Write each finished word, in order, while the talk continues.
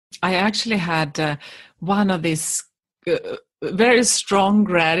I actually had one of these very strong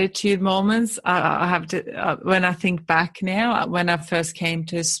gratitude moments. I have to, when I think back now, when I first came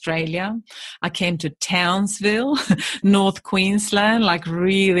to Australia, I came to Townsville, North Queensland, like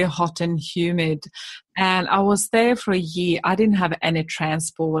really hot and humid. And I was there for a year. I didn't have any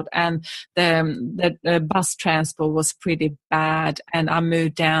transport, and the bus transport was pretty bad. And I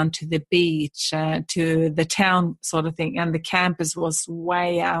moved down to the beach, to the town sort of thing, and the campus was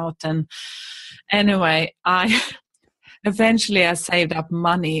way out. And anyway, eventually I saved up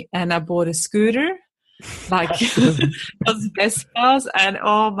money and I bought a scooter, like those Vespas. And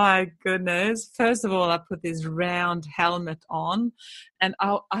oh my goodness, first of all, I put this round helmet on, and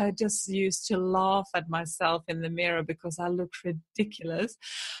I just used to laugh at myself in the mirror because I looked ridiculous.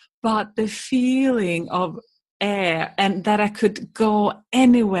 But the feeling of air and that I could go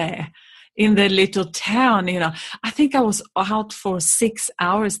anywhere in the little town, I think I was out for 6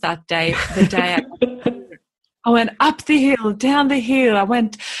 hours that day, the day I went up the hill, down the hill. I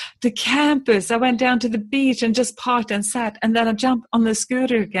went to campus. I went down to the beach and just parked and sat. And then I jumped on the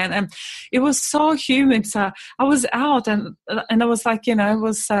scooter again. And it was so humid. So I was out and I was like, it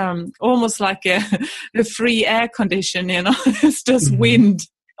was almost like a free air condition, it's just wind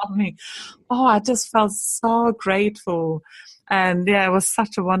coming. Oh, I just felt so grateful. And yeah, it was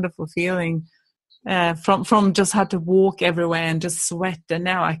such a wonderful feeling. From just had to walk everywhere and just sweat, and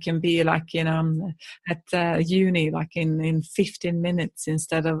now I can be like at uni like in 15 minutes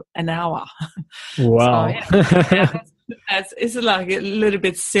instead of an hour. Wow. So, yeah, it's like a little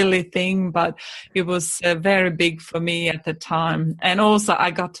bit silly thing, but it was very big for me at the time. And also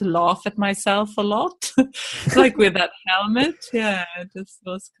I got to laugh at myself a lot, like with that helmet. Yeah, it just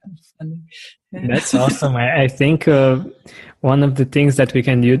was kind of funny. Yeah. That's awesome. I think one of the things that we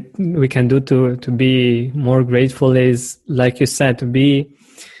can do to be more grateful is, like you said, to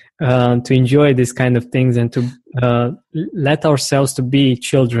enjoy these kind of things and to let ourselves to be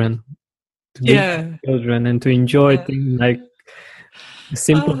children. Children, and to enjoy things like a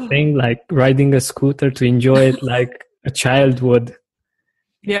simple thing like riding a scooter, to enjoy it like a child would.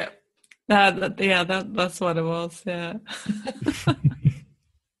 Yeah, that's what it was. Yeah.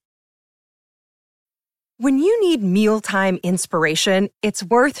 When you need mealtime inspiration, it's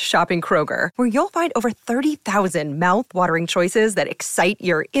worth shopping Kroger, where you'll find over 30,000 mouth-watering choices that excite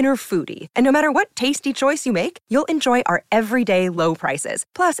your inner foodie. And no matter what tasty choice you make, you'll enjoy our everyday low prices,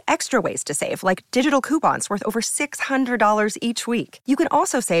 plus extra ways to save, like digital coupons worth over $600 each week. You can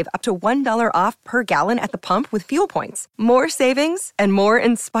also save up to $1 off per gallon at the pump with fuel points. More savings and more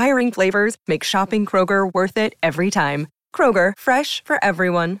inspiring flavors make shopping Kroger worth it every time. Kroger, fresh for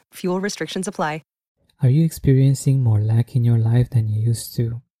everyone. Fuel restrictions apply. Are you experiencing more lack in your life than you used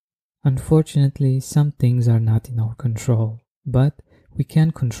to? Unfortunately, some things are not in our control, but we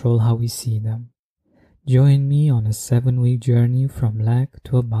can control how we see them. Join me on a 7-week journey from lack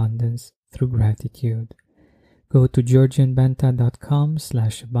to abundance through gratitude. Go to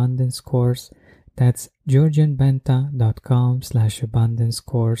georgianbenta.com/abundance course. That's georgianbenta.com/abundance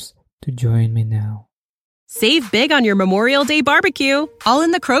course to join me now. Save big on your Memorial Day barbecue, all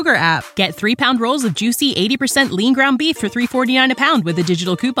in the Kroger app. Get 3-pound rolls of juicy 80% lean ground beef for $3.49 a pound with a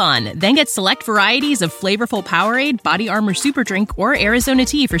digital coupon. Then get select varieties of flavorful Powerade, Body Armor Super Drink, or Arizona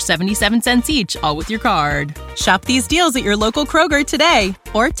tea for 77 cents each, all with your card. Shop these deals at your local Kroger today,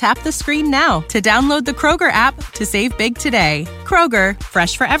 or tap the screen now to download the Kroger app to save big today. Kroger,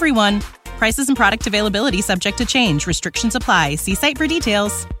 fresh for everyone. Prices and product availability subject to change. Restrictions apply. See site for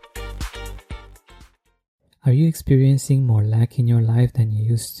details. Are you experiencing more lack in your life than you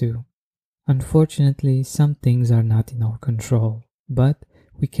used to? Unfortunately, some things are not in our control, but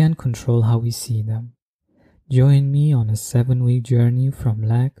we can control how we see them. Join me on a 7-week journey from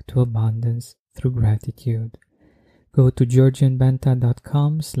lack to abundance through gratitude. Go to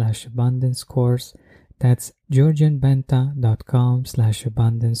georgianbenta.com/abundance course. That's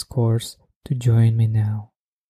georgianbenta.com/abundance course to join me now.